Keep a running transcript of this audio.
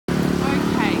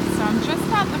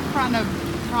front of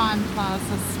Prime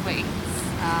Plaza Suites,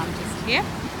 just here.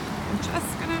 I'm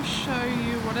just going to show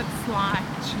you what it's like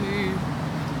to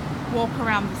walk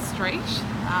around the street,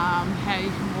 how you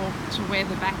can walk to where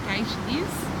the back gate is.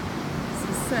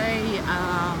 So say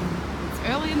it's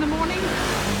early in the morning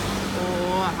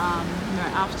or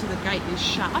after the gate is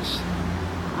shut,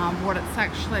 what it's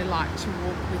actually like to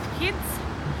walk with kids.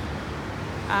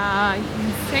 You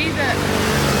can see that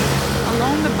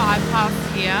along the bypass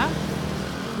here,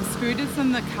 the scooters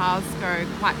and the cars go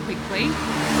quite quickly.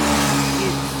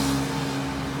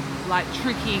 It's like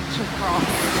tricky to cross,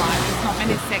 like there's not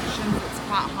many sections, it's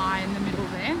quite high in the middle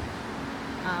there.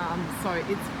 So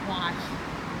it's quite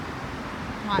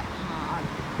hard.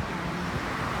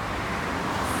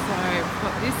 So we've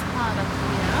got this part up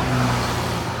here.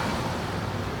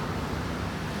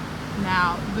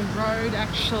 Now the road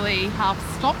actually half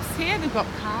stops here, they've got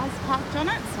cars parked on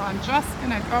it, so I'm just going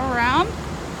to go around,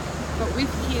 but with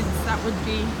kids that would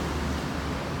be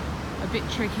a bit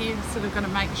tricky. You're sort of going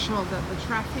to make sure that the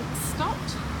traffic's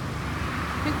stopped.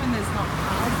 I think when there's not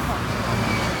cars parked on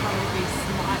it, it'll probably be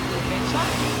slightly better.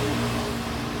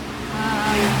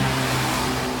 I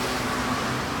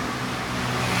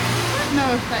don't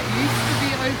know if that used to be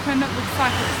open, it looks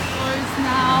like it's closed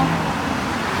now.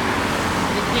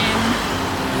 Again,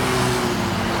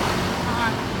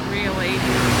 can't really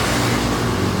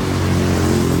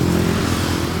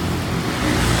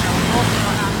walk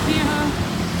on here.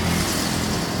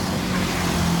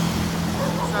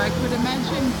 So I could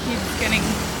imagine kids getting a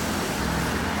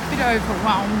bit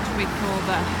overwhelmed with all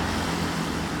the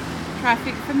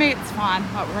traffic. For me it's fine,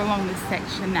 but we're along this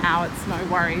section now, it's no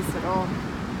worries at all.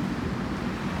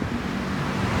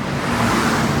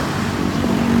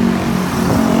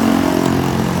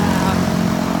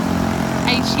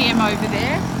 ATM over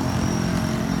there,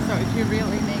 so if you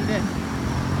really needed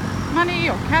money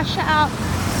or cash out,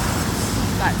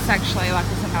 that's actually, like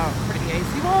I said, a pretty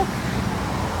easy walk.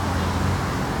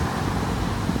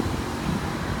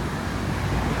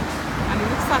 And it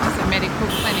looks like there's a medical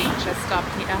clinic just up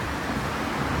here.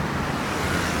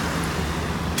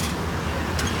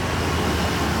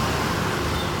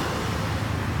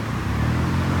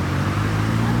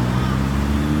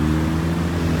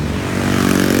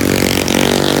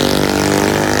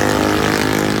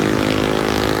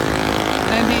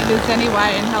 There's any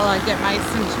way in hell I'd get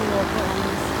Mason to walk along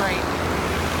the street.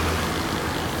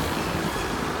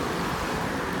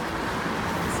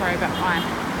 Sorry about my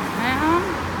arm.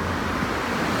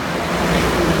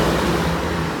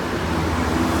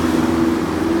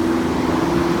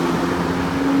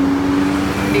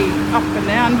 Pretty up and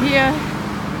down here.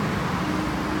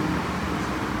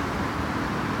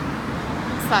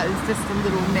 Looks like there's just a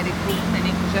little medical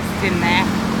clinic just in there.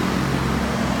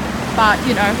 But,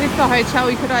 you know, with the hotel,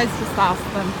 you could always just ask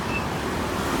them.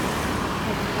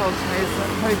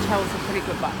 Hotels are pretty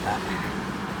good like that.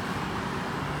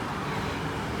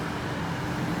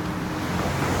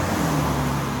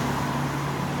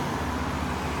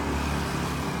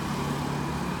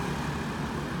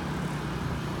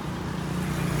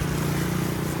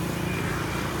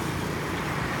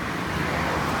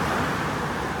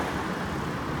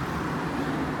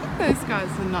 Those guys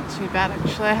are not too bad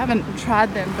actually. I haven't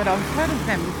tried them, but I've heard of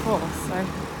them before, so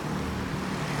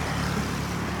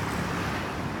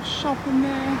shop in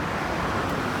there.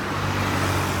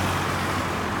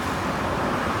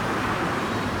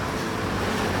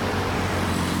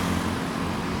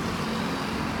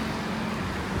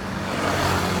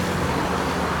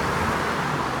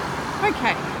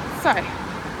 Okay, so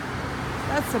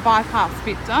that's the bypass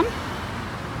bit done.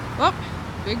 Oh,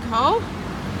 big hole.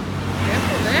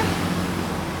 Careful there.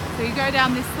 So you go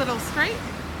down this little street,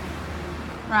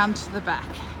 round to the back.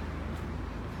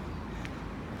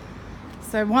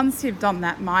 So once you've done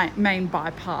that main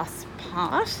bypass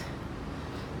part,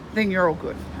 then you're all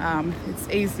good. It's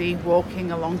easy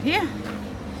walking along here.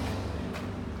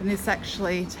 And this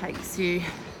actually takes you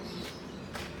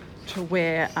to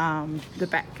where the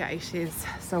back gate is.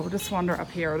 So we'll just wander up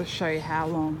here to show you how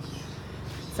long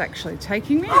it's actually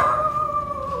taking me.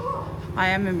 I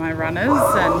am in my runners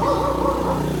and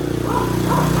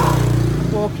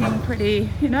walking pretty,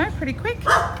 you know, pretty quick.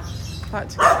 But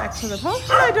to get back to the pool.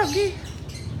 Hello, doggy.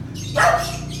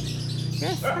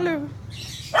 Yes, hello.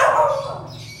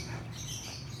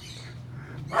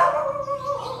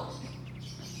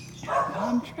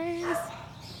 Palm trees.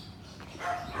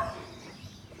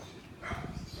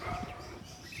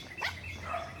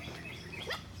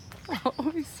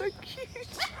 Oh, he's so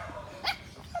cute.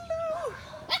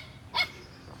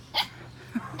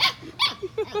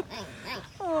 Hello.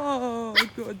 Oh,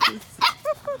 goodness.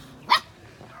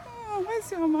 Oh,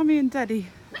 where's your mummy and daddy?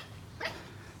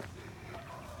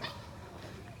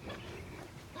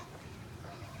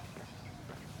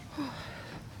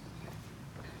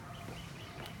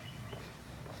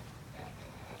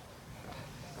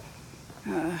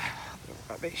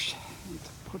 Rubbish. I need to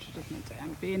put it in the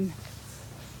damn bin.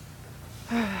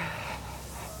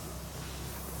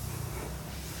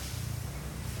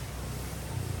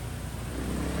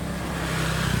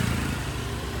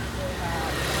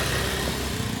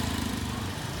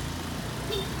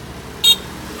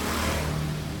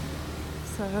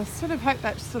 So I sort of hope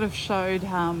that sort of showed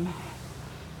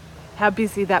how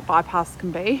busy that bypass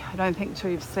can be. I don't think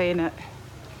till you've seen it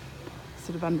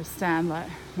sort of understand, like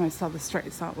most other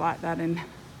streets aren't like that in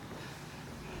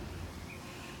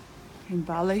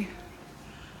Bali.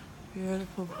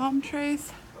 Beautiful palm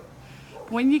trees.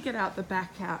 When you get out the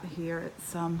back out here,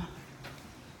 it's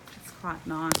quite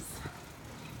nice.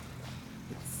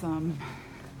 It's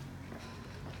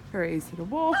very easy to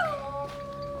walk.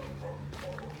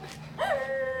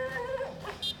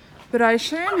 But I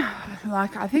assume,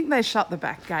 like, I think they shut the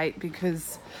back gate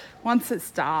because once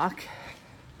it's dark,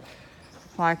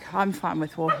 like, I'm fine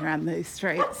with walking around these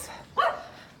streets,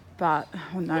 but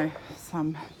I know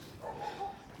some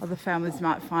other families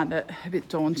might find it a bit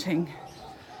daunting.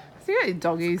 So you got your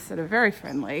doggies that are very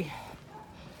friendly,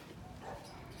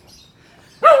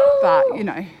 but you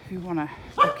know, if you want to,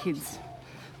 the kids,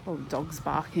 all the dogs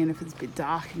barking if it's a bit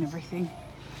dark and everything,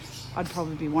 I'd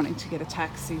probably be wanting to get a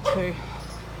taxi too.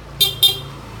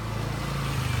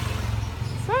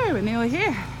 So we're nearly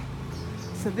here.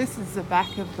 So this is the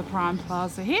back of the Prime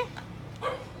Plaza here.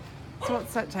 So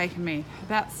what's that taken me?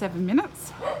 About 7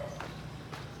 minutes.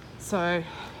 So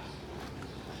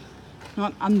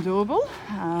not undoable,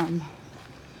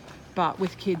 but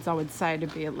with kids I would say to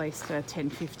be at least a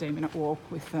 10-15 minute walk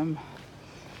with them.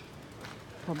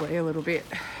 Probably a little bit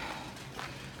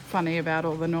funny about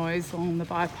all the noise along the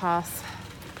bypass.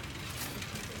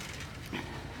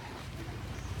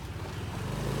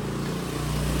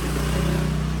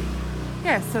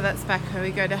 Yeah, so that's back where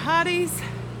we go to Hardy's,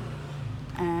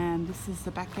 and this is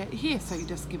the back gate here, so you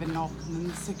just give a knock and then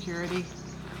the security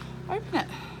open it.